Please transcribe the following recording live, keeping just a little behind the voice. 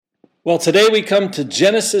Well, today we come to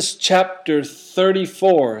Genesis chapter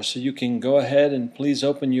 34, so you can go ahead and please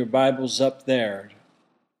open your Bibles up there.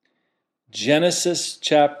 Genesis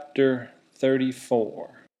chapter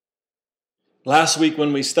 34. Last week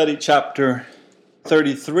when we studied chapter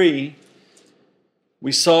 33,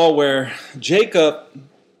 we saw where Jacob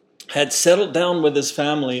had settled down with his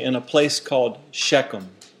family in a place called Shechem.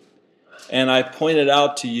 And I pointed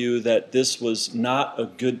out to you that this was not a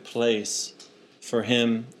good place for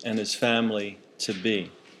him and his family to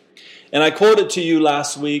be. And I quoted to you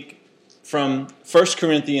last week from 1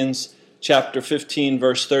 Corinthians chapter 15,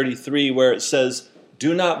 verse 33, where it says,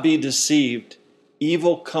 "Do not be deceived,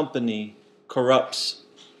 evil company corrupts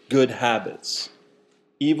good habits."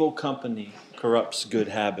 Evil company corrupts good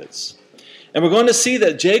habits. And we're going to see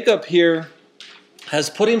that Jacob here has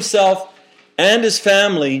put himself and his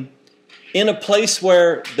family in a place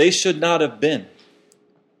where they should not have been.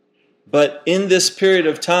 But in this period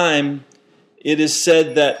of time, it is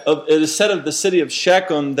said of the city of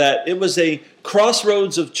Shechem that it was a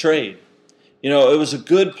crossroads of trade. It was a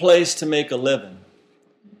good place to make a living.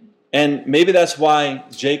 And maybe that's why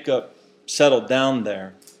Jacob settled down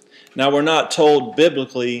there. Now, we're not told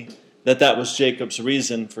biblically that was Jacob's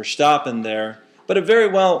reason for stopping there, but it very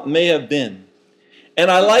well may have been.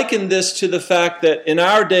 And I liken this to the fact that in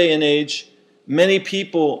our day and age, many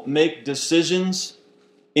people make decisions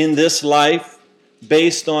in this life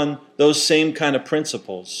based on those same kind of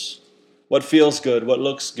principles. What feels good, what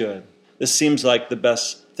looks good. This seems like the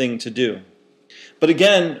best thing to do. But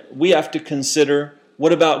again, we have to consider,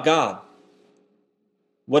 what about God?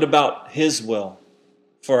 What about His will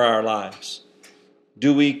for our lives?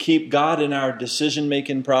 Do we keep God in our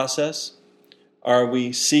decision-making process? Are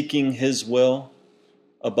we seeking His will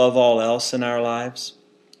above all else in our lives?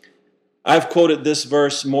 I've quoted this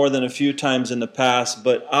verse more than a few times in the past,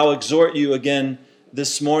 but I'll exhort you again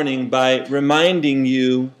this morning by reminding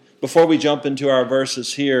you, before we jump into our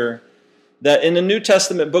verses here, that in the New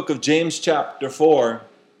Testament book of James chapter 4,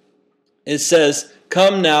 it says,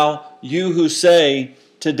 "Come now, you who say,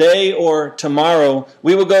 today or tomorrow,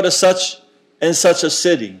 we will go to such and such a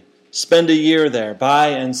city, spend a year there, buy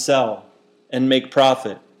and sell, and make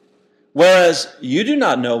profit. Whereas you do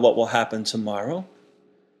not know what will happen tomorrow.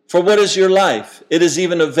 For what is your life? It is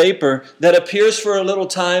even a vapor that appears for a little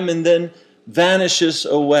time and then vanishes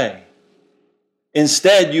away.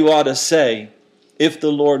 Instead, you ought to say, if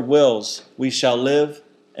the Lord wills, we shall live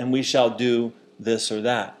and we shall do this or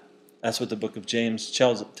that." That's what the book of James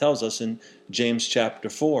tells us in James chapter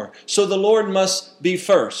 4. So the Lord must be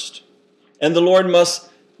first, and the Lord must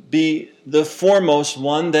be the foremost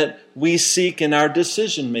one that we seek in our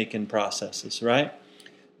decision-making processes, right?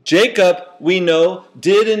 Jacob, we know,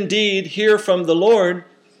 did indeed hear from the Lord,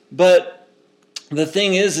 but the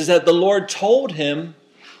thing is that the Lord told him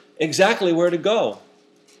exactly where to go.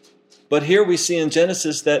 But here we see in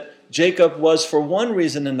Genesis that Jacob was, for one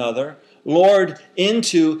reason or another, lured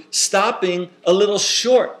into stopping a little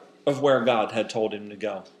short of where God had told him to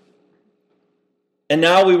go. And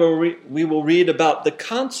now we will read about the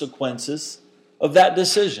consequences of that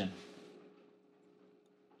decision.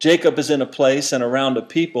 Jacob is in a place and around a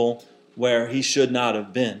people where he should not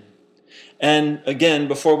have been. And again,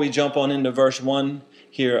 before we jump on into verse 1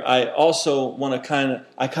 here, I also want to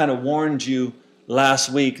I kind of warned you last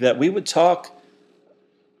week that we would talk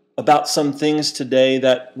about some things today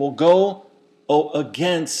that will go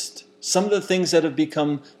against some of the things that have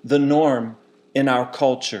become the norm in our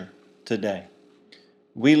culture today.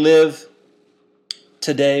 We live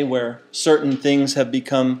today where certain things have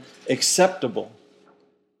become acceptable,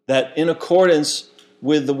 that in accordance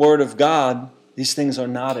with the Word of God, these things are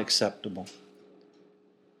not acceptable.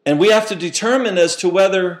 And we have to determine as to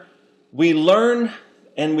whether we learn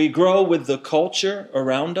and we grow with the culture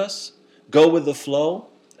around us, go with the flow,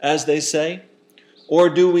 as they say, or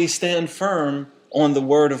do we stand firm on the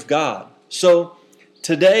Word of God? So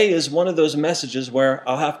today is one of those messages where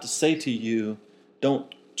I'll have to say to you,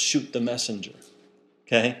 don't shoot the messenger,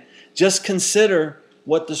 okay? Just consider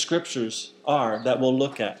what the Scriptures are that we'll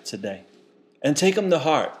look at today, and take them to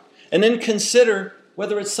heart, and then consider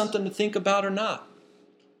whether it's something to think about or not,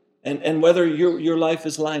 and whether your life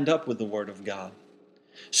is lined up with the Word of God.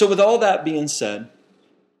 So with all that being said,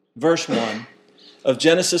 verse 1 of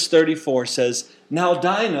Genesis 34 says, "Now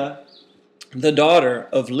Dinah, the daughter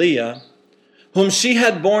of Leah, whom she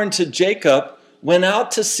had borne to Jacob, went out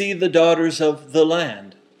to see the daughters of the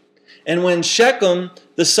land. And when Shechem,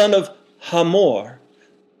 the son of Hamor,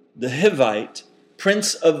 the Hivite,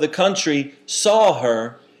 prince of the country, saw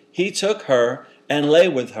her, he took her and lay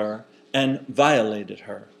with her and violated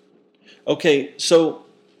her." Okay, so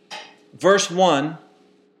verse 1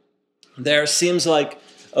 there seems like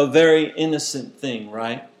a very innocent thing,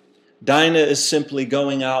 right? Dinah is simply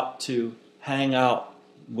going out to hang out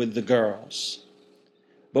with the girls.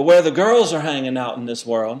 But where the girls are hanging out in this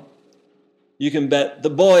world, you can bet the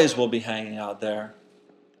boys will be hanging out there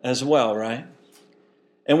as well, right?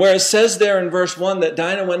 And where it says there in verse 1 that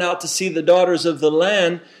Dinah went out to see the daughters of the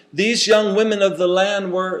land, these young women of the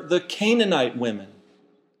land were the Canaanite women.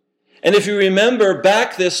 And if you remember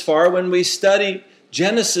back this far when we studied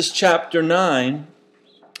Genesis chapter 9,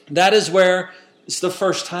 that is where it's the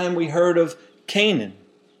first time we heard of Canaan.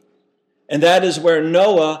 And that is where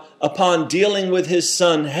Noah, upon dealing with his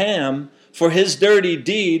son Ham for his dirty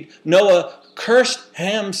deed, Noah cursed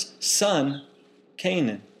Ham's son,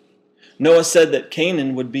 Canaan. Noah said that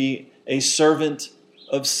Canaan would be a servant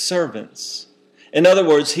of servants. In other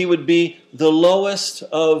words, he would be the lowest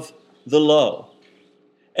of the low.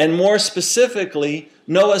 And more specifically,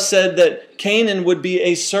 Noah said that Canaan would be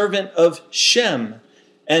a servant of Shem,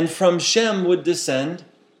 and from Shem would descend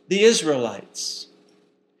the Israelites.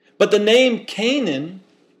 But the name Canaan,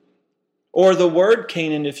 or the word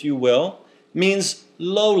Canaan, if you will, means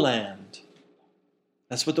lowland.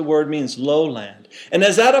 That's what the word means, lowland. And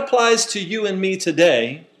as that applies to you and me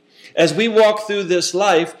today, as we walk through this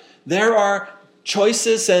life, there are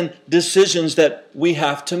choices and decisions that we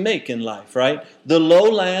have to make in life, right? The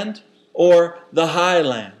lowland or the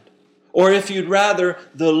highland. Or if you'd rather,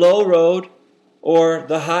 the low road or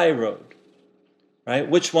the high road, right?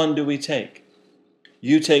 Which one do we take?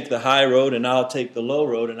 You take the high road and I'll take the low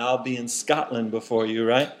road and I'll be in Scotland before you,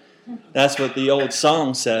 right? That's what the old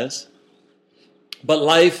song says. But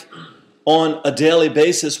life on a daily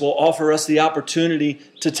basis will offer us the opportunity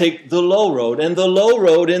to take the low road. And the low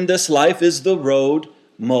road in this life is the road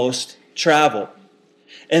most traveled.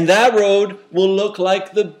 And that road will look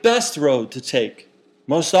like the best road to take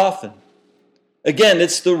most often. Again,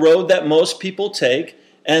 it's the road that most people take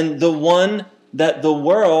and the one that the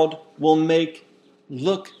world will make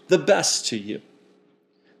look the best to you.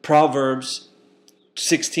 Proverbs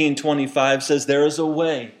 16:25 says, "There is a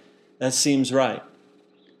way that seems right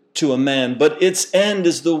to a man, but its end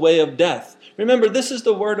is the way of death." Remember, this is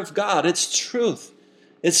the word of God. It's truth.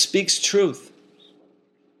 It speaks truth.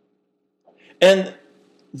 And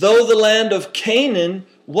though the land of Canaan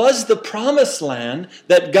was the promised land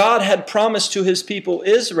that God had promised to his people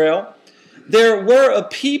Israel, there were a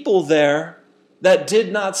people there that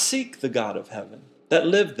did not seek the God of heaven, that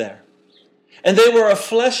lived there. And they were a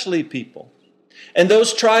fleshly people. And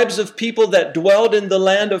those tribes of people that dwelled in the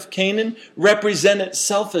land of Canaan represented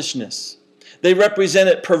selfishness. They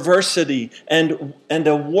represented perversity and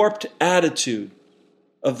a warped attitude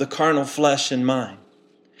of the carnal flesh and mind.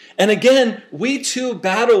 And again, we too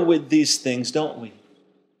battle with these things, don't we?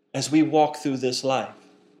 As we walk through this life.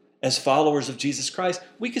 As followers of Jesus Christ,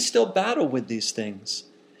 we can still battle with these things.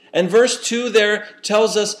 And verse 2 there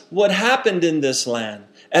tells us what happened in this land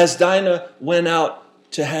as Dinah went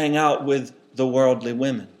out to hang out with the worldly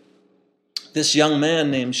women. This young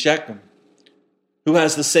man named Shechem, who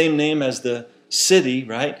has the same name as the city,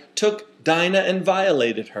 right, took Dinah and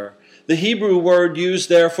violated her. The Hebrew word used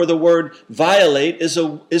there for the word violate is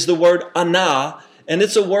the word anah, and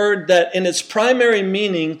it's a word that in its primary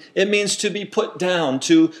meaning, it means to be put down,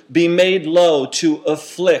 to be made low, to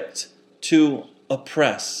afflict, to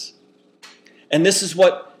oppress. And this is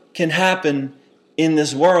what can happen in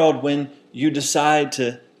this world when you decide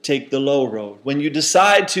to take the low road. When you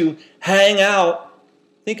decide to hang out,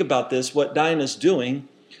 think about this, what Dinah's doing,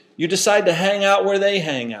 you decide to hang out where they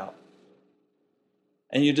hang out.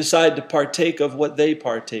 And you decide to partake of what they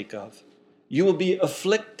partake of. You will be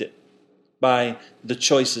afflicted by the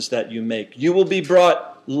choices that you make. You will be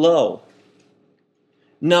brought low.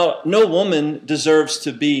 Now, no woman deserves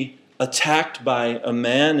to be attacked by a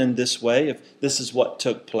man in this way, if this is what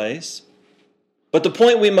took place. But the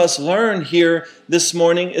point we must learn here this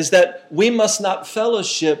morning is that we must not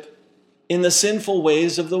fellowship in the sinful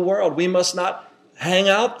ways of the world. We must not hang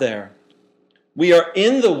out there. We are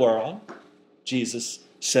in the world, Jesus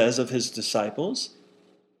says of his disciples,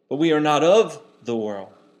 but we are not of the world.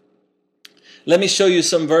 Let me show you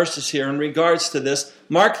some verses here in regards to this.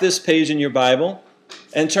 Mark this page in your Bible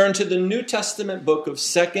and turn to the New Testament book of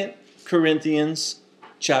 2 Corinthians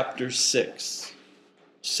chapter 6.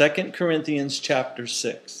 2 Corinthians chapter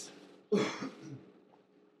 6.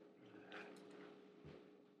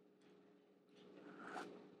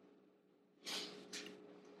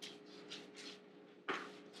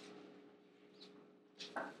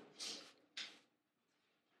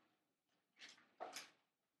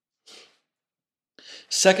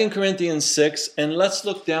 Second Corinthians 6, and let's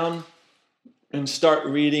look down and start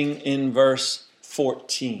reading in verse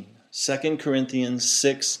 14. 2 Corinthians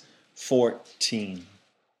 6:14.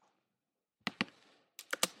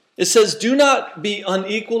 It says, "Do not be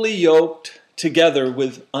unequally yoked together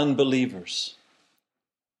with unbelievers.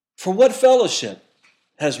 For what fellowship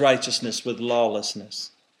has righteousness with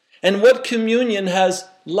lawlessness? And what communion has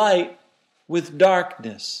light with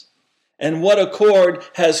darkness? And what accord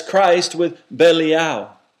has Christ with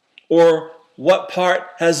Belial? Or what part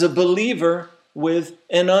has a believer with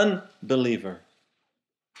an unbeliever?"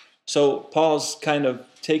 So Paul's kind of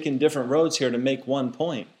taking different roads here to make one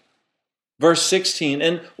point. Verse 16,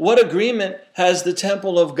 "And what agreement has the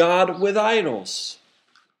temple of God with idols?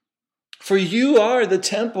 For you are the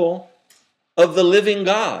temple of the living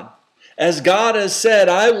God. As God has said,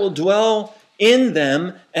 I will dwell in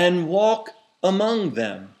them and walk among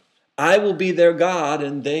them. I will be their God,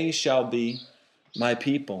 and they shall be my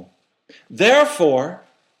people. Therefore,"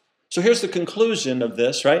 so here's the conclusion of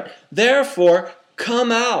this, right? "Therefore,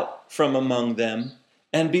 come out from among them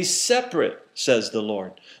and be separate, says the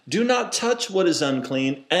Lord. Do not touch what is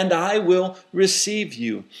unclean, and I will receive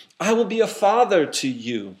you. I will be a father to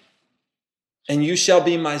you, and you shall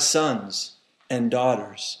be my sons and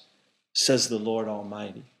daughters, says the Lord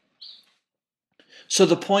Almighty." So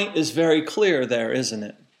the point is very clear there, isn't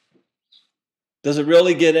it? Does it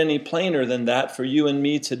really get any plainer than that for you and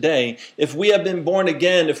me today? If we have been born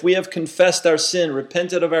again, if we have confessed our sin,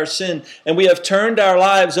 repented of our sin, and we have turned our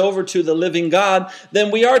lives over to the living God, then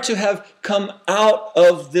we are to have come out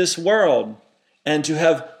of this world and to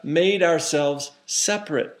have made ourselves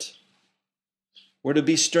separate. We're to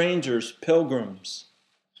be strangers, pilgrims.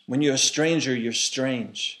 When you're a stranger, you're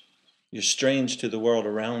strange. You're strange to the world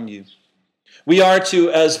around you. We are to,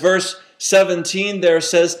 as verse 17 there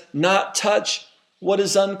says, not touch what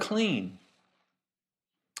is unclean.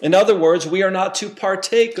 In other words, we are not to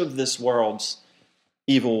partake of this world's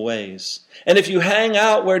evil ways. And if you hang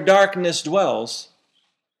out where darkness dwells,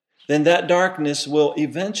 then that darkness will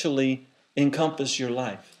eventually encompass your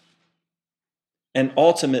life and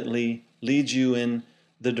ultimately lead you in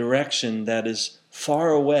the direction that is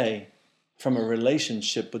far away from a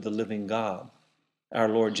relationship with the living God, our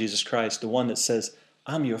Lord Jesus Christ, the one that says,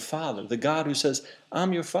 I'm your Father. The God who says,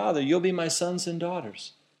 I'm your Father. You'll be my sons and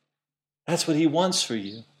daughters. That's what He wants for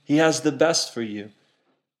you. He has the best for you.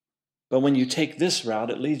 But when you take this route,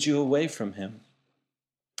 it leads you away from Him.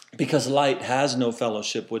 Because light has no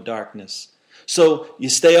fellowship with darkness. So you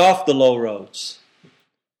stay off the low roads.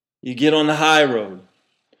 You get on the high road,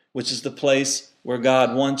 which is the place where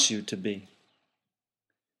God wants you to be.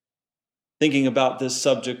 Thinking about this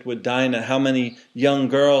subject with Dinah, how many young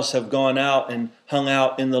girls have gone out and hung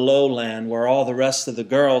out in the lowland where all the rest of the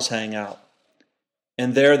girls hang out.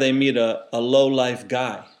 And there they meet a low-life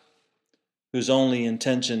guy whose only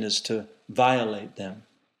intention is to violate them.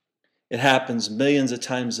 It happens millions of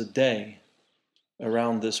times a day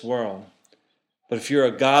around this world. But if you're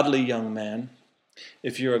a godly young man,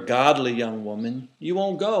 if you're a godly young woman, you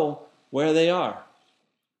won't go where they are.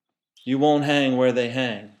 You won't hang where they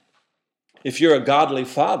hang. If you're a godly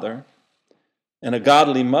father and a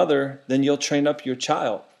godly mother, then you'll train up your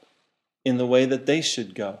child in the way that they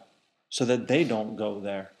should go so that they don't go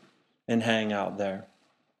there and hang out there.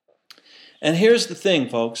 And here's the thing,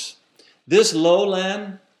 folks. This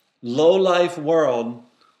lowland, low-life world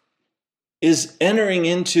is entering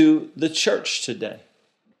into the church today,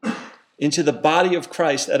 into the body of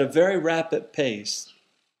Christ at a very rapid pace.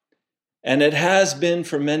 And it has been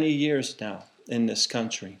for many years now in this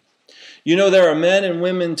country. You know, there are men and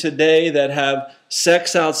women today that have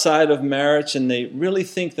sex outside of marriage and they really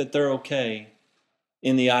think that they're okay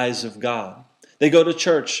in the eyes of God. They go to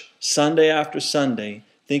church Sunday after Sunday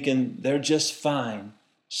thinking they're just fine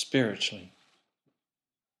spiritually.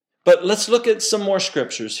 But let's look at some more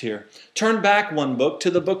scriptures here. Turn back one book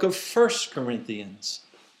to the book of 1 Corinthians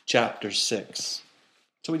chapter 6.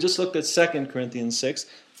 So we just looked at 2 Corinthians 6.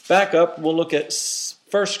 Back up, we'll look at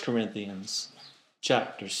 1 Corinthians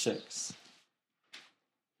chapter 6.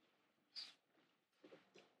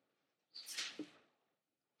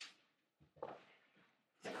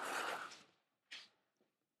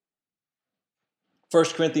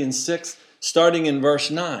 First Corinthians 6, starting in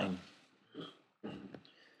verse 9.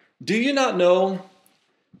 Do you not know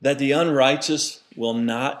that the unrighteous will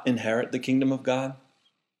not inherit the kingdom of God?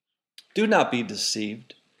 Do not be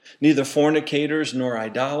deceived. Neither fornicators, nor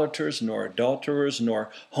idolaters, nor adulterers,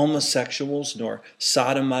 nor homosexuals, nor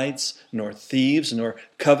sodomites, nor thieves, nor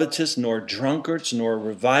covetous, nor drunkards, nor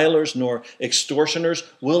revilers, nor extortioners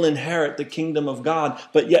will inherit the kingdom of God.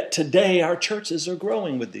 But yet today our churches are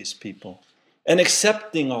growing with these people and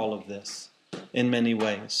accepting all of this in many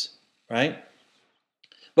ways, right?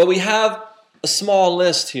 But we have a small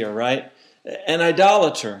list here, right? An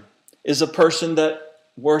idolater is a person that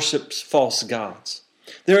worships false gods.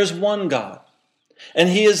 There is one God, and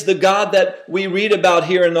He is the God that we read about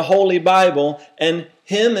here in the Holy Bible, and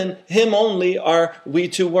Him only are we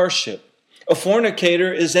to worship. A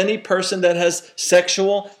fornicator is any person that has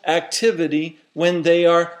sexual activity when they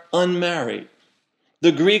are unmarried.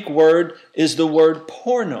 The Greek word is the word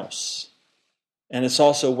pornos, and it's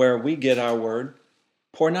also where we get our word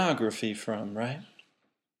pornography from, right?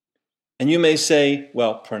 And you may say,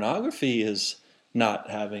 well, pornography is not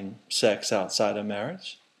having sex outside of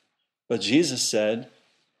marriage. But Jesus said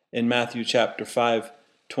in Matthew chapter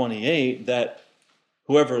 5:28 that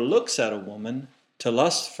whoever looks at a woman to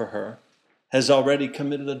lust for her has already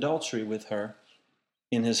committed adultery with her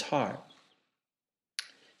in his heart.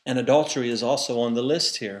 And adultery is also on the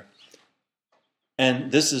list here.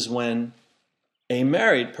 And this is when a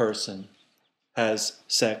married person has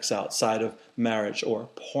sex outside of marriage, or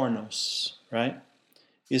pornos, right?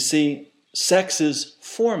 You see, sex is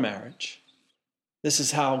for marriage. This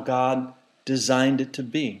is how God designed it to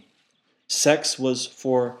be. Sex was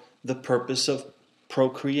for the purpose of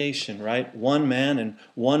procreation, right? One man and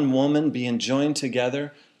one woman being joined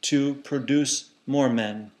together to produce more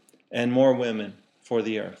men and more women for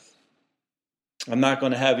the earth. I'm not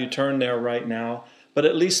going to have you turn there right now, but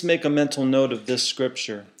at least make a mental note of this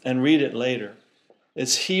scripture and read it later.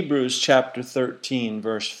 It's Hebrews chapter 13,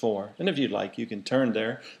 verse 4. And if you'd like, you can turn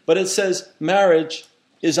there. But it says, marriage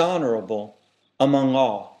is honorable among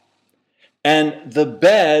all, and the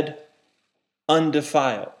bed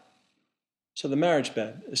undefiled. So the marriage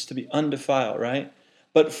bed is to be undefiled, right?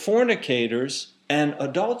 But fornicators and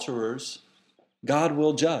adulterers, God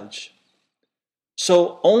will judge.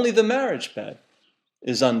 So only the marriage bed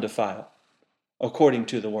is undefiled, according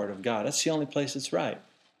to the Word of God. That's the only place it's right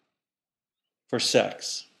for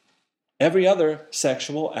sex. Every other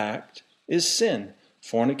sexual act is sin.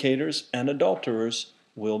 Fornicators and adulterers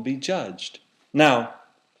will be judged. Now,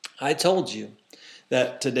 I told you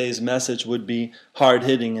that today's message would be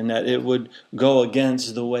hard-hitting and that it would go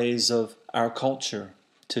against the ways of our culture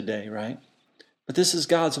today, right? But this is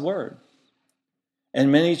God's Word. And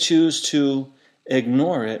many choose to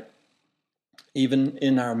ignore it, even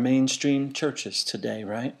in our mainstream churches today,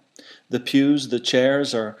 right? The pews, the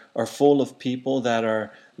chairs are full of people that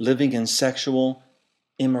are living in sexual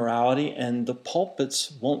immorality, and the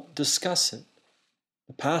pulpits won't discuss it.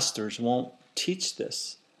 The pastors won't teach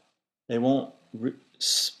this. They won't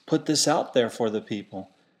put this out there for the people.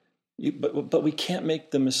 But we can't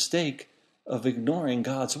make the mistake of ignoring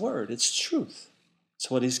God's Word. It's truth.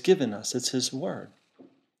 It's what He's given us. It's His Word.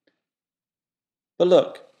 But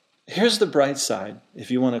look, here's the bright side,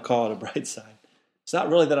 if you want to call it a bright side. It's not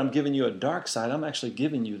really that I'm giving you a dark side. I'm actually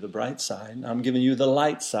giving you the bright side. I'm giving you the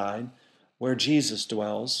light side where Jesus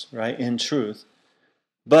dwells, right, in truth.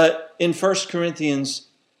 But in 1 Corinthians,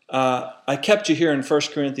 I kept you here in 1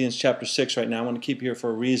 Corinthians chapter 6 right now. I want to keep you here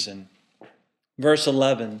for a reason. Verse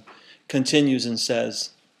 11 continues and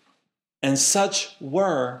says, and such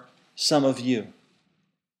were some of you,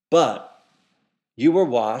 but you were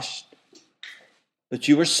washed, but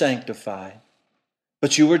you were sanctified,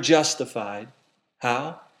 but you were justified.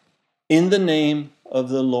 How? In the name of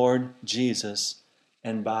the Lord Jesus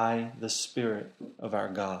and by the Spirit of our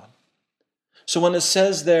God. So when it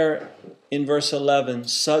says there in verse 11,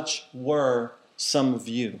 such were some of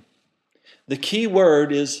you, the key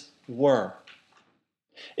word is were.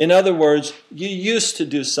 In other words, you used to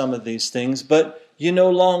do some of these things, but you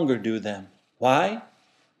no longer do them. Why?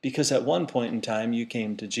 Because at one point in time you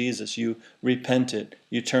came to Jesus, you repented,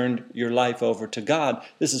 you turned your life over to God.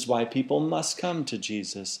 This is why people must come to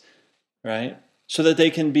Jesus, right? So that they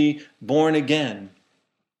can be born again.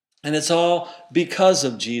 And it's all because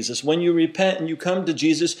of Jesus. When you repent and you come to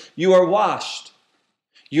Jesus, you are washed,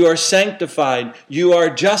 you are sanctified, you are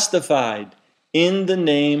justified in the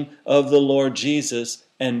name of the Lord Jesus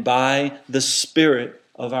and by the Spirit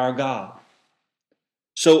of our God.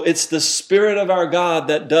 So it's the Spirit of our God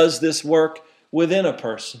that does this work within a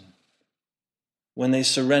person when they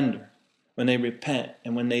surrender, when they repent,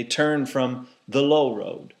 and when they turn from the low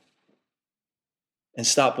road and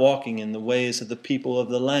stop walking in the ways of the people of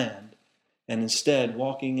the land and instead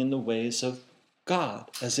walking in the ways of God,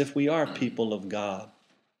 as if we are people of God.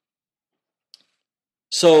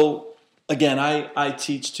 So, again, I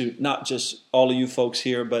teach to not just all of you folks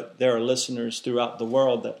here, but there are listeners throughout the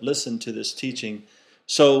world that listen to this teaching.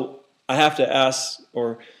 So I have to ask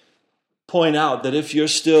or point out that if you're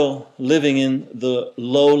still living in the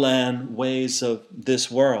lowland ways of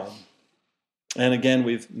this world, And again,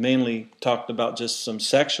 we've mainly talked about just some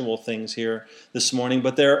sexual things here this morning,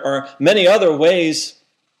 but there are many other ways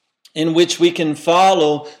in which we can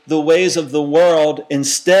follow the ways of the world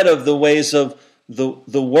instead of the ways of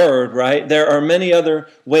the Word, right? There are many other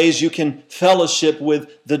ways you can fellowship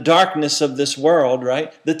with the darkness of this world,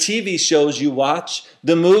 right? The TV shows you watch,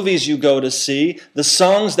 the movies you go to see, the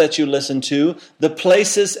songs that you listen to, the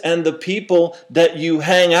places and the people that you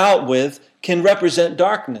hang out with can represent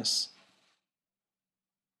darkness.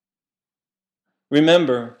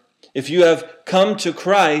 Remember, if you have come to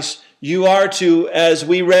Christ, you are to, as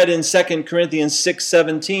we read in 2 Corinthians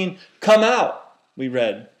 6:17, come out, we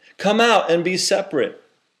read. Come out and be separate.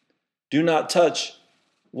 Do not touch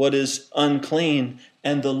what is unclean,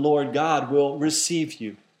 and the Lord God will receive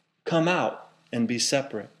you. Come out and be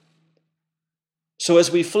separate. So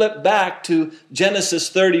as we flip back to Genesis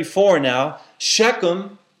 34 now,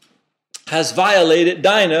 Shechem has violated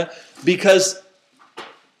Dinah because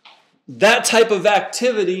that type of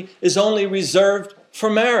activity is only reserved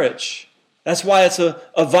for marriage. That's why it's a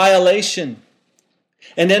violation.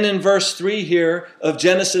 And then in verse 3 here of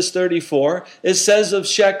Genesis 34, it says of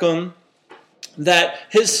Shechem that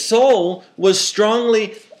his soul was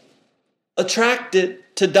strongly attracted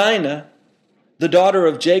to Dinah, the daughter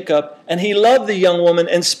of Jacob, and he loved the young woman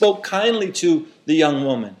and spoke kindly to the young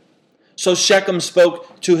woman. So Shechem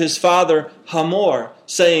spoke to his father Hamor,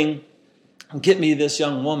 saying, "Get me this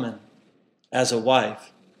young woman as a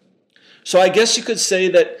wife." So I guess you could say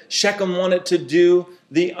that Shechem wanted to do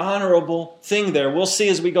the honorable thing there. We'll see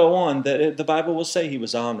as we go on that the Bible will say he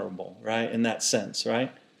was honorable, right? In that sense,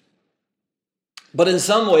 right? But in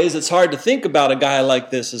some ways, it's hard to think about a guy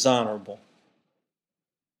like this as honorable.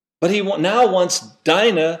 But he now wants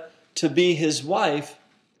Dinah to be his wife.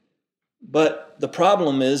 But the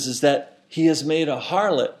problem is that he has made a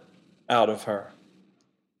harlot out of her.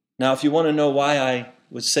 Now, if you want to know why I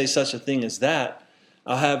would say such a thing as that,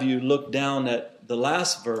 I'll have you look down at the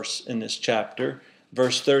last verse in this chapter,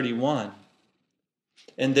 verse 31.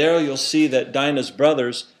 And there you'll see that Dinah's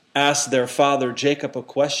brothers ask their father Jacob a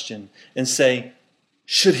question and say,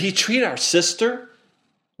 "Should he treat our sister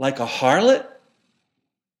like a harlot?"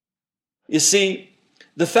 You see,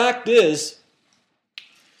 the fact is,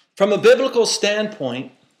 from a biblical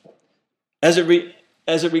standpoint, in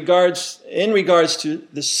regards to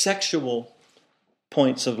the sexual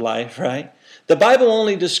points of life, right? The Bible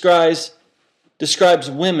only describes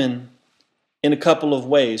women in a couple of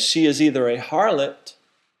ways. She is either a harlot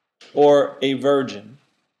or a virgin.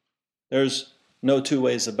 There's no two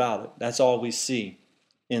ways about it. That's all we see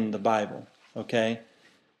in the Bible, okay?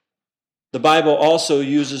 The Bible also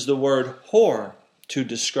uses the word whore to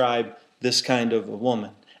describe this kind of a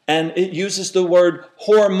woman. And it uses the word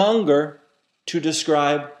whoremonger to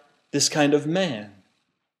describe this kind of man.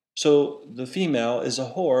 So the female is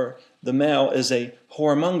a whore, the male is a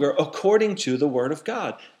whoremonger according to the Word of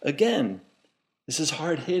God. Again, this is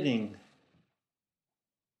hard-hitting.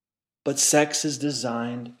 But sex is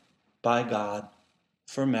designed by God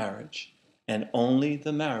for marriage, and only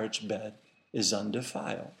the marriage bed is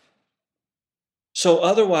undefiled. So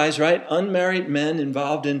otherwise, right, unmarried men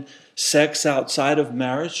involved in sex outside of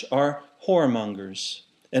marriage are whoremongers.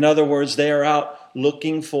 In other words, they are out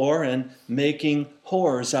looking for and making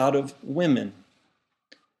whores out of women.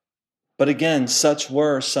 But again, such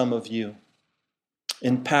were some of you.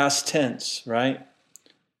 In past tense, right?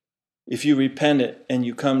 If you repented and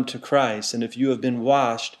you come to Christ, and if you have been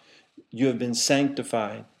washed, you have been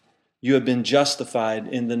sanctified, you have been justified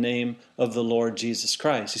in the name of the Lord Jesus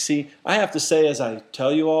Christ. You see, I have to say as I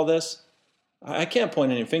tell you all this, I can't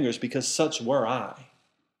point any fingers because such were I.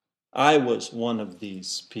 I was one of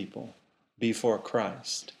these people before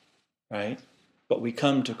Christ, right? But we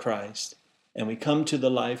come to Christ and we come to the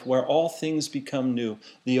life where all things become new.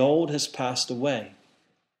 The old has passed away,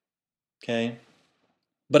 okay?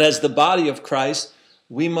 But as the body of Christ,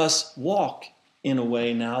 we must walk in a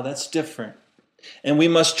way now that's different. And we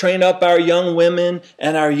must train up our young women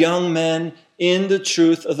and our young men in the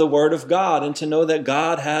truth of the Word of God and to know that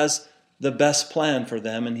God has the best plan for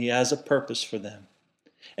them and He has a purpose for them.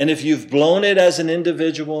 And if you've blown it as an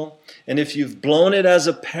individual and if you've blown it as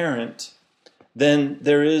a parent, then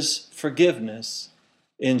there is forgiveness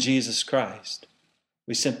in Jesus Christ.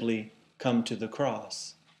 We simply come to the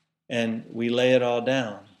cross and we lay it all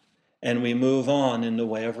down and we move on in the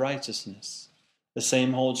way of righteousness. The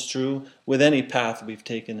same holds true with any path we've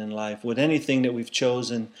taken in life, with anything that we've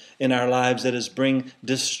chosen in our lives that has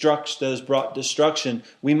brought destruction.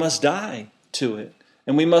 We must die to it.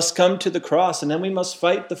 And we must come to the cross, and then we must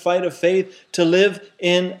fight the fight of faith to live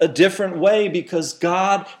in a different way because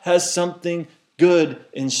God has something good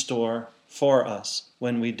in store for us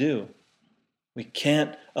when we do. We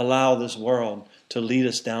can't allow this world to lead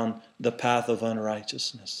us down the path of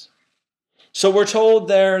unrighteousness. So we're told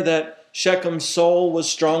there that Shechem's soul was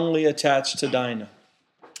strongly attached to Dinah.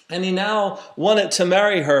 And he now wanted to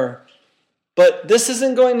marry her. But this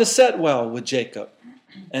isn't going to set well with Jacob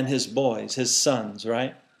and his boys, his sons,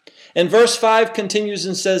 right? And verse 5 continues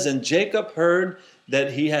and says, and Jacob heard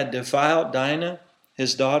that he had defiled Dinah,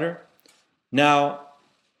 his daughter. Now,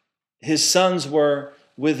 his sons were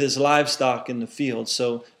with his livestock in the field,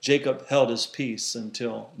 so Jacob held his peace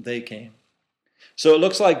until they came. So it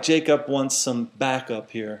looks like Jacob wants some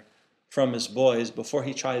backup here from his boys before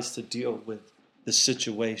he tries to deal with the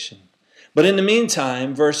situation. But in the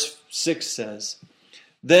meantime, verse 6 says,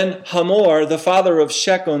 then Hamor, the father of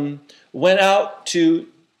Shechem, went out to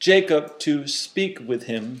Jacob to speak with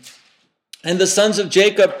him. And the sons of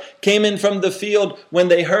Jacob came in from the field when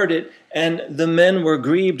they heard it, and the men were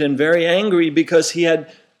grieved and very angry because he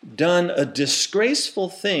had done a disgraceful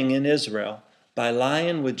thing in Israel by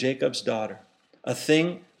lying with Jacob's daughter, a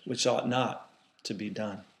thing which ought not to be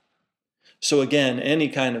done. So again, any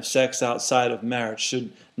kind of sex outside of marriage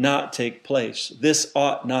should not take place. This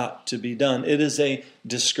ought not to be done. It is a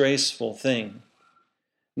disgraceful thing.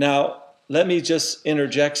 Now, let me just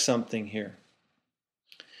interject something here.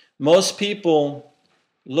 Most people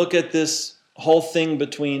look at this whole thing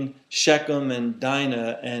between Shechem and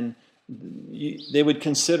Dinah and they would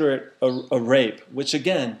consider it a rape, which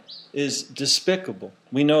again is despicable.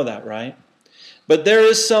 We know that, right? But there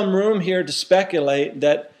is some room here to speculate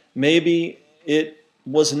that maybe it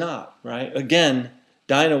was not, right? Again,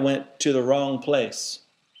 Dinah went to the wrong place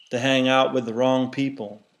to hang out with the wrong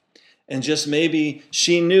people. And just maybe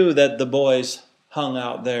she knew that the boys hung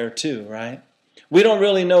out there too, right? We don't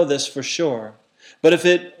really know this for sure. But if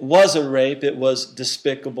it was a rape, it was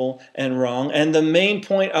despicable and wrong. And the main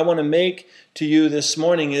point I want to make to you this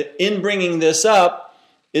morning in bringing this up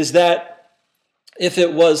is that if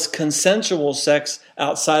it was consensual sex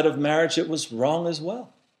outside of marriage, it was wrong as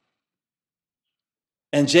well.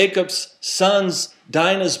 And Jacob's sons,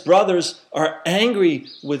 Dinah's brothers, are angry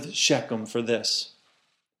with Shechem for this.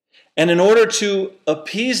 And in order to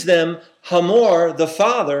appease them, Hamor, the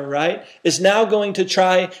father, right, is now going to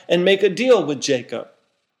try and make a deal with Jacob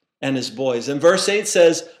and his boys. And verse 8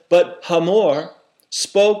 says, but Hamor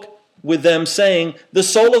spoke with them, saying, the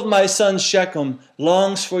soul of my son Shechem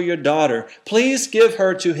longs for your daughter. Please give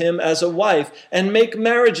her to him as a wife and make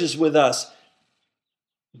marriages with us.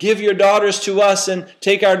 Give your daughters to us and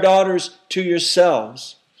take our daughters to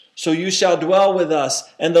yourselves. So you shall dwell with us,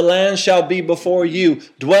 and the land shall be before you.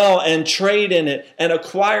 Dwell and trade in it, and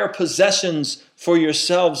acquire possessions for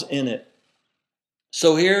yourselves in it.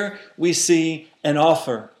 So here we see an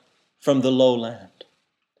offer from the lowland.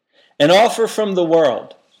 An offer from the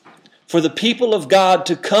world for the people of God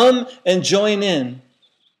to come and join in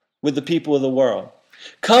with the people of the world.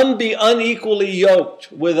 Come be unequally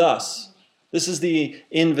yoked with us. This is the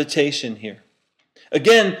invitation here.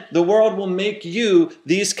 Again, the world will make you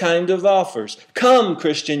these kind of offers. Come,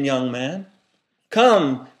 Christian young man.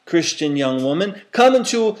 Come, Christian young woman. Come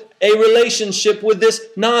into a relationship with this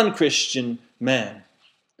non-Christian man,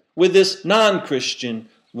 with this non-Christian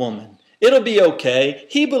woman. It'll be okay.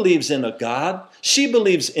 He believes in a God. She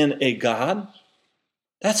believes in a God.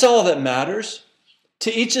 That's all that matters.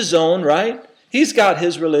 To each his own, right? He's got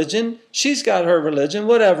his religion. She's got her religion,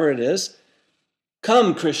 whatever it is.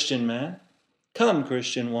 Come, Christian man. Come,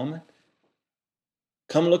 Christian woman.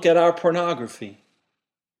 Come look at our pornography.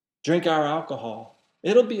 Drink our alcohol.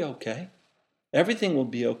 It'll be okay. Everything will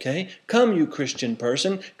be okay. Come, you Christian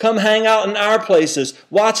person. Come hang out in our places.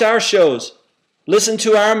 Watch our shows. Listen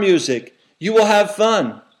to our music. You will have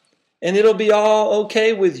fun. And it'll be all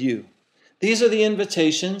okay with you. These are the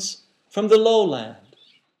invitations from the lowland.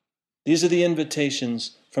 These are the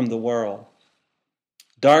invitations from the world.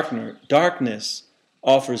 Darkness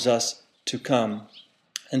offers us to come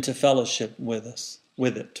and to fellowship with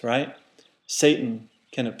it, right? Satan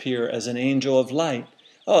can appear as an angel of light.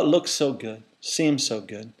 Oh, it looks so good, seems so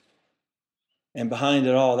good. And behind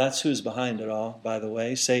it all, that's who's behind it all, by the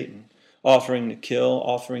way, Satan. Offering to kill,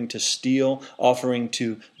 offering to steal, offering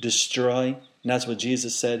to destroy. And that's what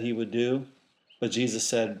Jesus said he would do. But Jesus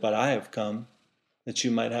said, but I have come that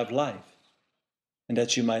you might have life and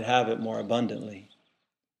that you might have it more abundantly.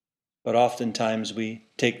 But oftentimes we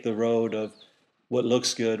take the road of what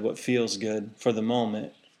looks good, what feels good for the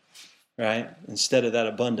moment, right? Instead of that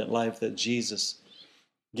abundant life that Jesus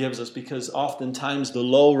gives us, because oftentimes the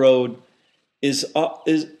low road is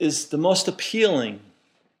the most appealing.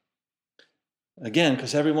 Again,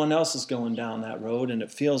 because everyone else is going down that road and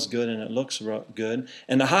it feels good and it looks good.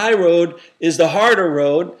 And the high road is the harder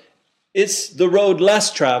road. It's the road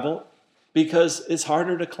less traveled because it's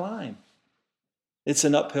harder to climb. It's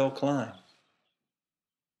an uphill climb.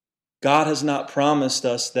 God has not promised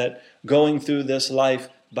us that going through this life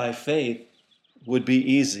by faith would be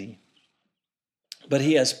easy. But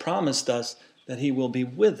He has promised us that He will be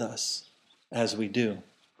with us as we do.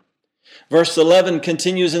 Verse 11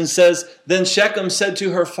 continues and says, Then Shechem said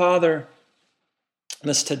to her father,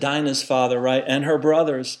 that's to Dinah's father, right, and her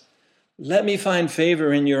brothers, Let me find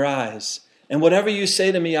favor in your eyes, and whatever you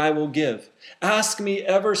say to me I will give. Ask me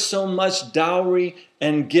ever so much dowry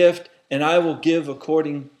and gift, and I will give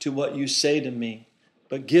according to what you say to me.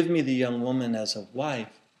 But give me the young woman as a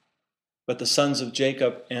wife. But the sons of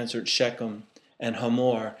Jacob answered Shechem and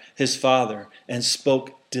Hamor, his father, and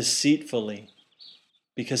spoke deceitfully,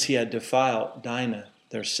 because he had defiled Dinah,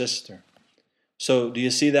 their sister. So do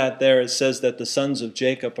you see that there? It says that the sons of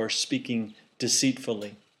Jacob are speaking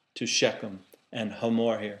deceitfully to Shechem and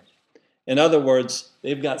Hamor here. In other words,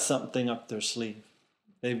 they've got something up their sleeve.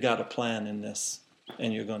 They've got a plan in this,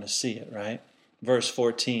 and you're going to see it, right? Verse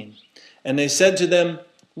 14. And they said to them,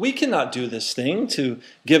 We cannot do this thing to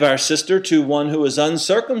give our sister to one who is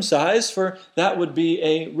uncircumcised, for that would be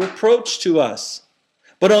a reproach to us.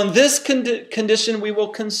 But on this condition we will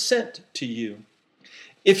consent to you.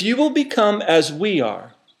 If you will become as we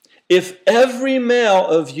are, if every male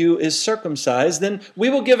of you is circumcised, then we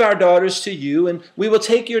will give our daughters to you, and we will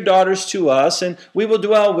take your daughters to us, and we will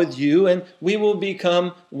dwell with you, and we will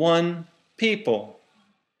become one people.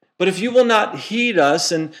 But if you will not heed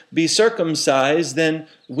us and be circumcised, then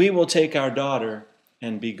we will take our daughter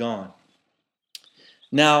and be gone.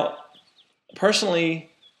 Now,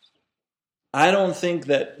 personally, I don't think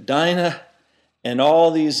that Dinah and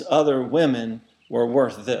all these other women were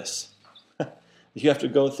worth this. You have to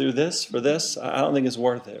go through this for this? I don't think it's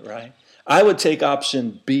worth it, right? I would take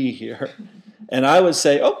option B here, and I would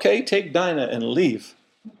say, okay, take Dinah and leave.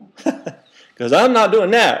 Because I'm not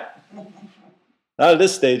doing that. Not at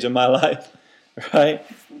this stage of my life, right?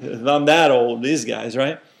 I'm that old, these guys,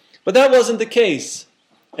 right? But that wasn't the case.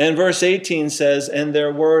 And verse 18 says, And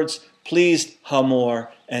their words pleased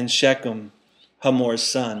Hamor and Shechem, Hamor's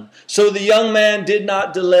son. So the young man did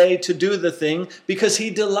not delay to do the thing because he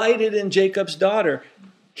delighted in Jacob's daughter.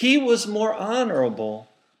 He was more honorable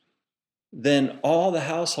than all the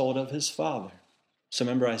household of his father. So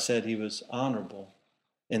remember I said he was honorable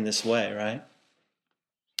in this way, right?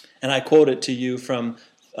 And I quote it to you from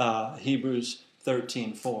Hebrews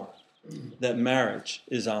 13:4, that marriage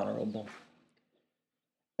is honorable.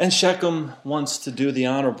 And Shechem wants to do the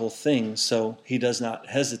honorable thing, so he does not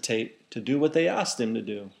hesitate to do what they asked him to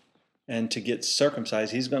do and to get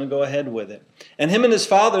circumcised. He's going to go ahead with it. And him and his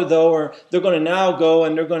father, though, they're going to now go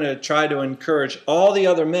and they're going to try to encourage all the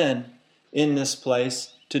other men in this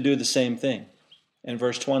place to do the same thing. And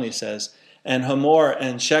verse 20 says, And Hamor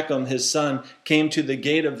and Shechem, his son, came to the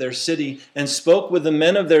gate of their city and spoke with the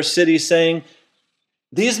men of their city, saying,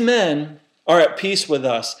 These men are at peace with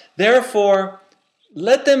us. Therefore,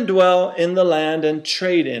 let them dwell in the land and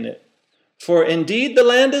trade in it. For indeed the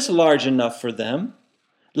land is large enough for them.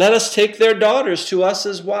 Let us take their daughters to us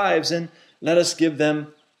as wives, and let us give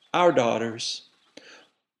them our daughters.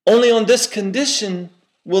 Only on this condition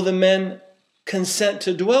will the men consent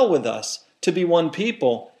to dwell with us, to be one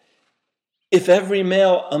people, if every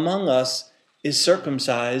male among us is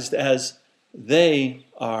circumcised as they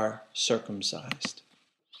are circumcised.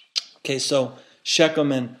 Okay, so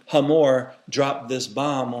Shechem and Hamor dropped this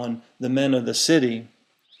bomb on the men of the city,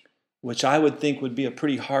 which I would think would be a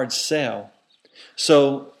pretty hard sell.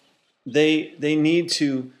 So they need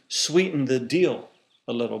to sweeten the deal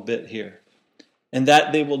a little bit here. And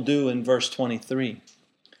that they will do in verse 23.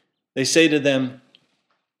 They say to them,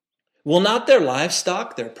 Will not their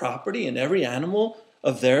livestock, their property, and every animal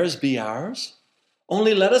of theirs be ours?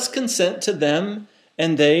 Only let us consent to them,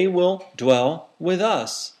 and they will dwell with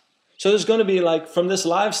us. So there's going to be from this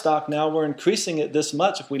livestock now, we're increasing it this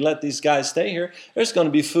much. If we let these guys stay here, there's going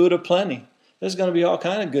to be food aplenty. There's going to be all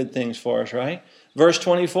kind of good things for us, right? Verse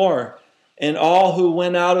 24, And all who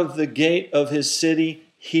went out of the gate of his city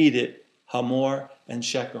heeded Hamor and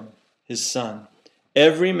Shechem, his son.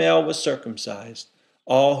 Every male was circumcised,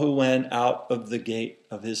 all who went out of the gate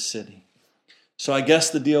of his city. So I guess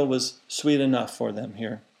the deal was sweet enough for them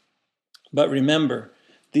here. But remember,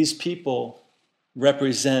 these people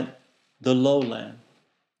represent the lowland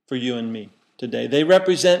for you and me today. They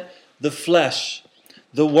represent the flesh,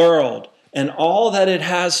 the world, and all that it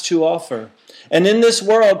has to offer. And in this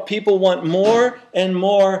world, people want more and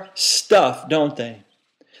more stuff, don't they?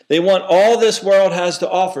 They want all this world has to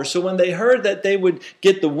offer. So when they heard that they would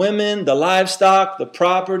get the women, the livestock, the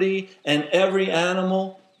property, and every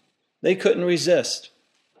animal, they couldn't resist.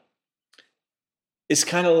 It's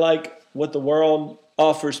kind of like what the world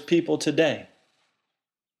offers people today.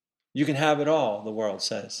 You can have it all, the world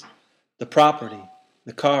says. The property,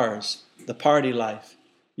 the cars, the party life.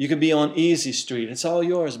 You can be on Easy Street. It's all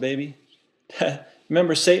yours, baby.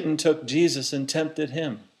 Remember, Satan took Jesus and tempted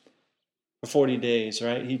him for 40 days,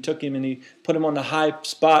 right? He took him and he put him on the high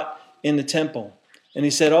spot in the temple. And he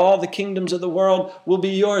said, all the kingdoms of the world will be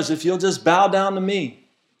yours if you'll just bow down to me.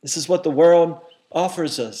 This is what the world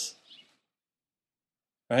offers us,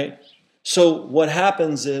 right? So what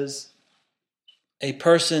happens is a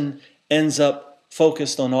person ends up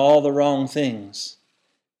focused on all the wrong things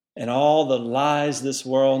and all the lies this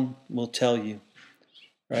world will tell you,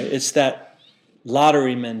 right? It's that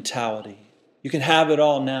lottery mentality. You can have it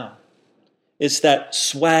all now. It's that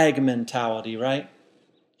swag mentality, right?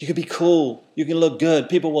 You can be cool. You can look good.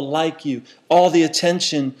 People will like you. All the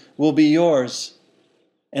attention will be yours.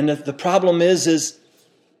 And the problem is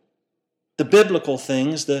the biblical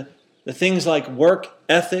things, the things like work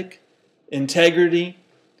ethic, integrity,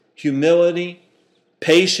 humility,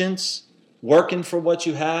 patience, working for what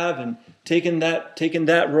you have and taking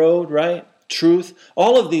that road, right? Truth,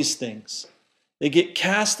 all of these things, they get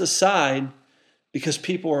cast aside because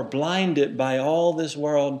people are blinded by all this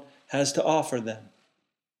world has to offer them.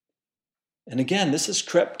 And again, this has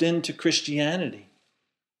crept into Christianity.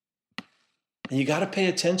 And you got to pay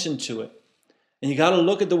attention to it. And you got to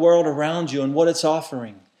look at the world around you and what it's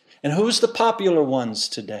offering. And who's the popular ones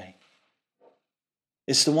today?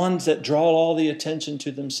 It's the ones that draw all the attention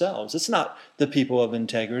to themselves. It's not the people of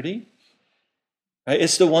integrity, right?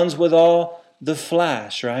 It's the ones with all the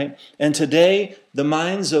flash, right? And today, the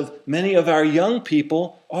minds of many of our young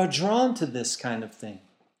people are drawn to this kind of thing.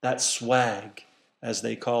 That swag, as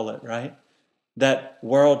they call it, right? That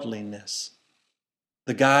worldliness.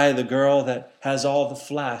 The guy, the girl that has all the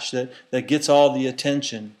flash, that gets all the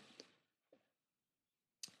attention.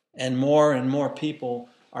 And more people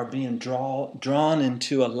are being drawn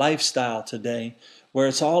into a lifestyle today where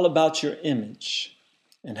it's all about your image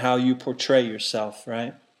and how you portray yourself,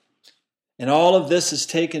 right? And all of this has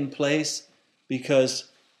taken place because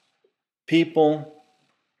people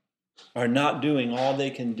are not doing all they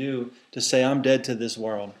can do to say, I'm dead to this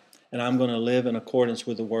world and I'm going to live in accordance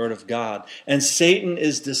with the Word of God. And Satan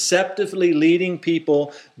is deceptively leading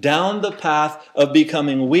people down the path of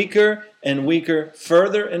becoming weaker and weaker,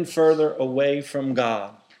 further and further away from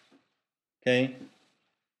God. Okay?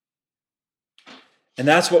 And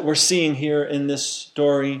that's what we're seeing here in this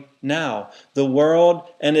story now. The world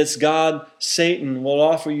and its god, Satan, will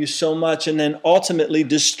offer you so much and then ultimately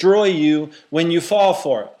destroy you when you fall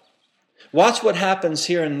for it. Watch what happens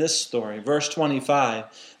here in this story, verse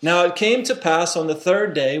 25. Now it came to pass on the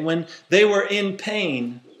third day when they were in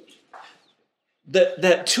pain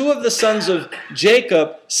that two of the sons of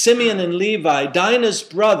Jacob, Simeon and Levi, Dinah's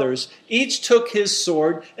brothers, each took his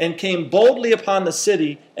sword and came boldly upon the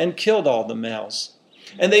city and killed all the males.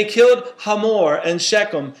 And they killed Hamor and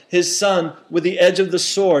Shechem, his son, with the edge of the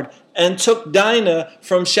sword, and took Dinah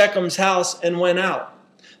from Shechem's house and went out.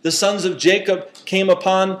 The sons of Jacob came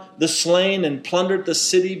upon the slain and plundered the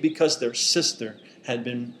city because their sister had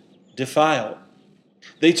been defiled.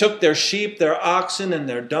 They took their sheep, their oxen, and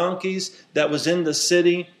their donkeys that was in the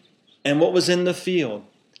city and what was in the field,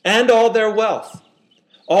 and all their wealth.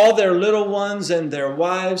 All their little ones and their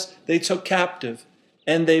wives they took captive,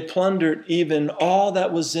 and they plundered even all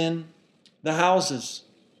that was in the houses.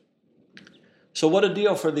 So what a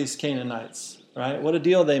deal for these Canaanites, right? What a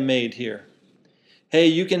deal they made here. Hey,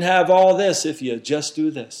 you can have all this if you just do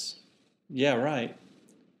this. Yeah, right.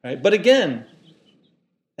 Right? But again,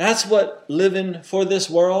 that's what living for this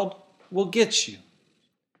world will get you.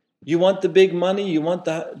 You want the big money, you want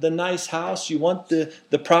the nice house, you want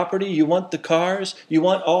the property, you want the cars, you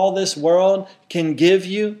want all this world can give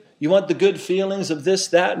you, you want the good feelings of this,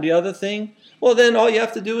 that, and the other thing. Well, then all you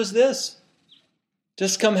have to do is this.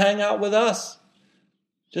 Just come hang out with us.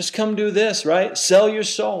 Just come do this, right? Sell your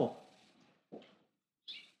soul.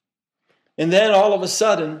 And then all of a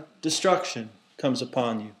sudden, destruction comes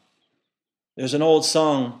upon you. There's an old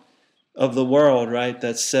song of the world, right,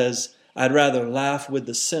 that says, I'd rather laugh with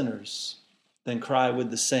the sinners than cry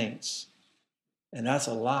with the saints. And that's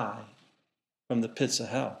a lie from the pits of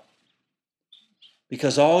hell.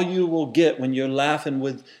 Because all you will get when you're laughing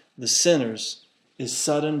with the sinners is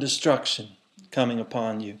sudden destruction coming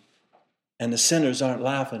upon you. And the sinners aren't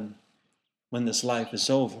laughing when this life is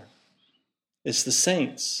over. It's the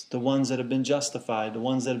saints, the ones that have been justified, the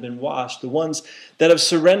ones that have been washed, the ones that have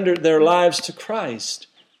surrendered their lives to Christ.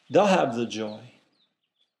 They'll have the joy.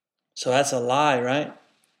 So that's a lie, right?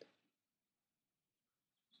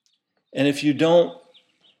 And if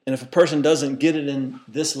a person doesn't get it in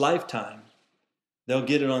this lifetime, they'll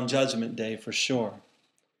get it on Judgment Day for sure.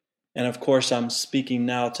 And of course, I'm speaking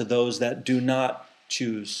now to those that do not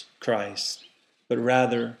choose Christ, but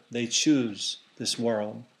rather they choose this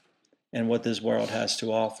world and what this world has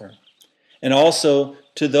to offer. And also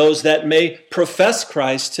to those that may profess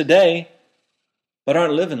Christ today, but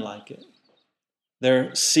aren't living like it.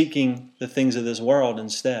 They're seeking the things of this world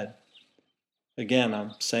instead. Again,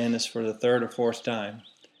 I'm saying this for the third or fourth time.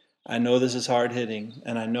 I know this is hard-hitting,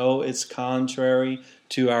 and I know it's contrary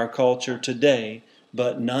to our culture today,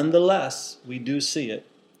 but nonetheless, we do see it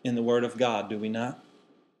in the Word of God, do we not?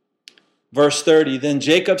 Verse 30, then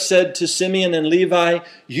Jacob said to Simeon and Levi,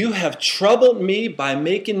 you have troubled me by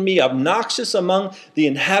making me obnoxious among the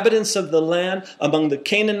inhabitants of the land, among the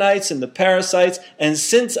Canaanites and the Perizzites, and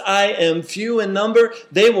since I am few in number,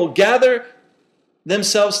 they will gather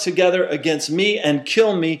themselves together against me and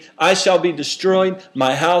kill me. I shall be destroyed,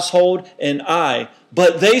 my household, and I.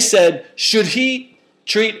 But they said, should he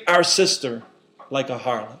treat our sister like a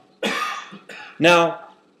harlot? Now,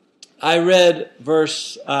 I read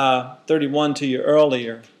verse 31 to you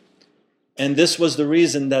earlier, and this was the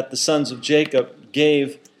reason that the sons of Jacob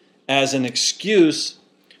gave as an excuse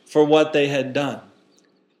for what they had done.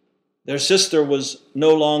 Their sister was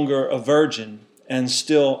no longer a virgin and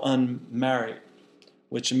still unmarried,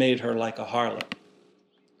 which made her like a harlot.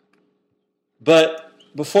 But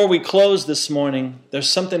before we close this morning, there's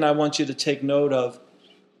something I want you to take note of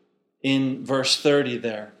in verse 30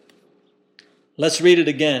 there. Let's read it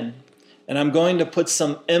again. And I'm going to put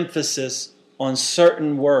some emphasis on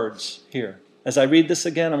certain words here. As I read this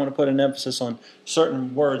again, I'm going to put an emphasis on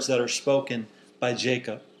certain words that are spoken by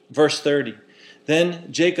Jacob. Verse 30.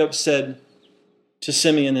 Then Jacob said to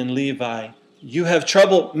Simeon and Levi, you have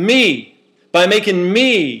troubled me by making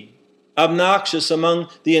me obnoxious among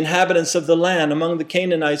the inhabitants of the land, among the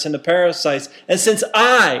Canaanites and the Perizzites. And since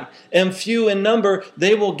I am few in number,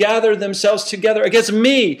 they will gather themselves together against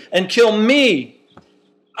me and kill me.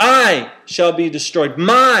 I shall be destroyed,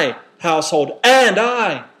 my household, and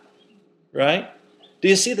I. Right? Do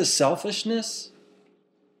you see the selfishness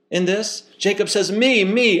in this? Jacob says, me,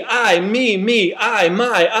 I, me, I,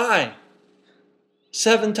 my, I.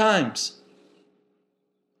 7 times.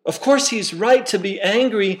 Of course, he's right to be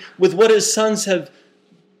angry with what his sons have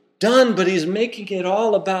done, but he's making it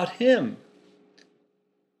all about him.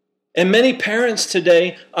 And many parents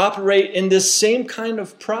today operate in this same kind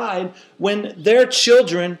of pride when their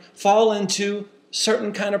children fall into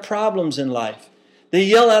certain kind of problems in life. They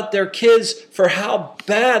yell at their kids for how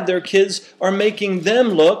bad their kids are making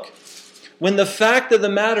them look, when the fact of the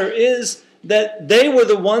matter is that they were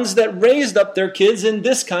the ones that raised up their kids in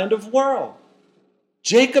this kind of world.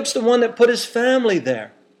 Jacob's the one that put his family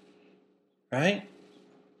there, right?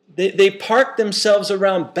 They parked themselves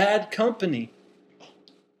around bad company.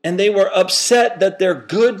 And they were upset that their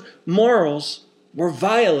good morals were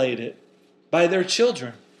violated by their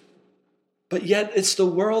children. But yet it's the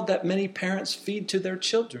world that many parents feed to their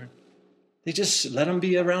children. They just let them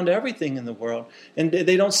be around everything in the world. And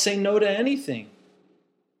they don't say no to anything.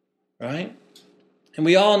 Right? And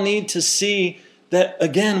we all need to see that,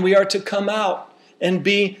 again, we are to come out and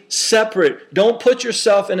be separate. Don't put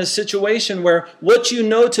yourself in a situation where what you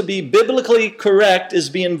know to be biblically correct is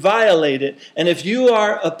being violated. And if you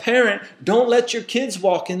are a parent, don't let your kids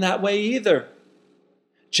walk in that way either.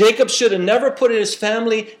 Jacob should have never put his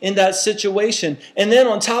family in that situation. And then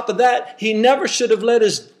on top of that, he never should have let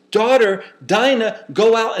his daughter, Dinah,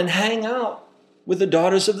 go out and hang out with the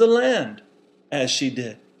daughters of the land, as she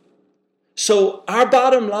did. So our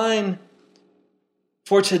bottom line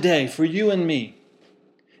for today, for you and me,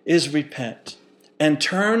 is repent and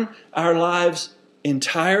turn our lives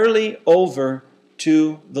entirely over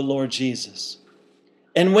to the Lord Jesus.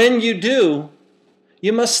 And when you do,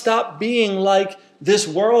 you must stop being like this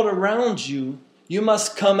world around you. You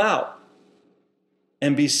must come out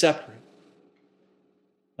and be separate.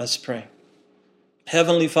 Let's pray.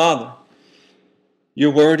 Heavenly Father,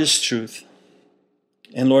 your word is truth.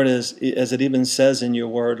 And Lord, as it even says in your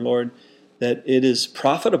word, Lord, that it is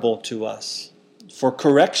profitable to us for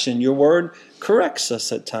correction. Your word corrects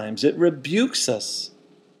us at times. It rebukes us.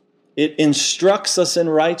 It instructs us in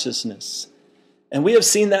righteousness. And we have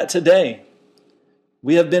seen that today.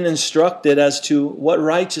 We have been instructed as to what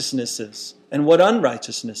righteousness is and what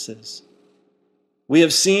unrighteousness is. We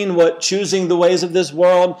have seen what choosing the ways of this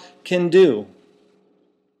world can do.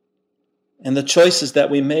 And the choices that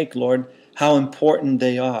we make, Lord, how important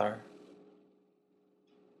they are.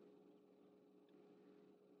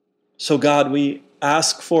 So God, we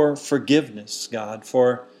ask for forgiveness, God,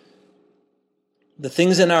 for the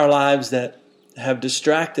things in our lives that have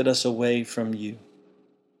distracted us away from you.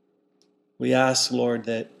 We ask, Lord,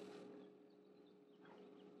 that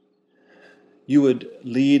you would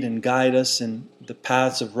lead and guide us in the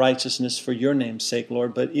paths of righteousness for your name's sake,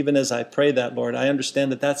 Lord. But even as I pray that, Lord, I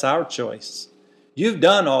understand that that's our choice. You've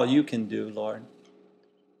done all you can do, Lord.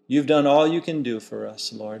 You've done all you can do for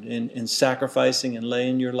us, Lord, in sacrificing and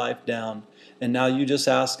laying your life down. And now you just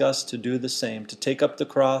ask us to do the same, to take up the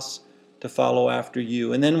cross, to follow after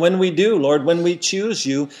you. And then when we do, Lord, when we choose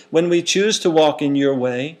you, when we choose to walk in your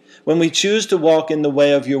way, when we choose to walk in the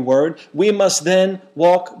way of your word, we must then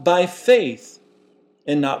walk by faith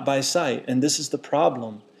and not by sight. And this is the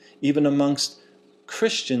problem, even amongst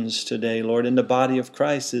Christians today, Lord, in the body of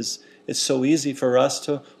Christ, is it's so easy for us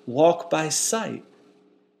to walk by sight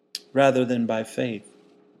rather than by faith.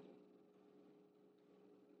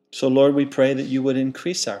 So, Lord, we pray that you would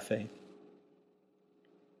increase our faith.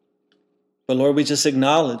 But, Lord, we just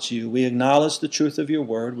acknowledge you. We acknowledge the truth of your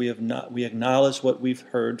word. We acknowledge what we've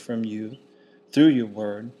heard from you through your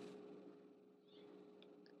word.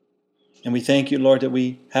 And we thank you, Lord, that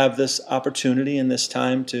we have this opportunity and this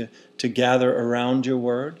time to gather around your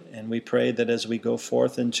word. And we pray that as we go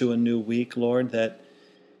forth into a new week, Lord, that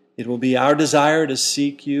it will be our desire to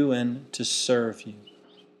seek you and to serve you.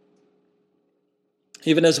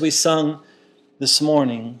 Even as we sung this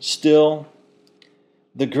morning, still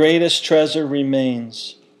the greatest treasure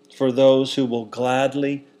remains for those who will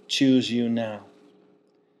gladly choose you now.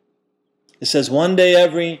 It says, one day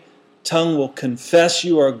every tongue will confess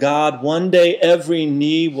you are God. One day every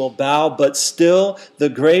knee will bow, but still the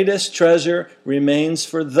greatest treasure remains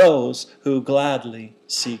for those who gladly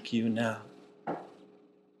seek you now.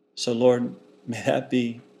 So, Lord, may that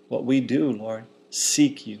be what we do, Lord.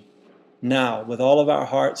 Seek you now with all of our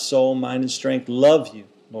heart, soul, mind, and strength. Love you,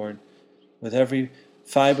 Lord, with every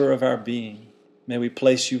fiber of our being. May we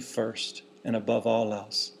place you first and above all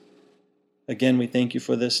else. Again, we thank you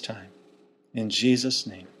for this time. In Jesus'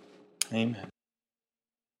 name, amen.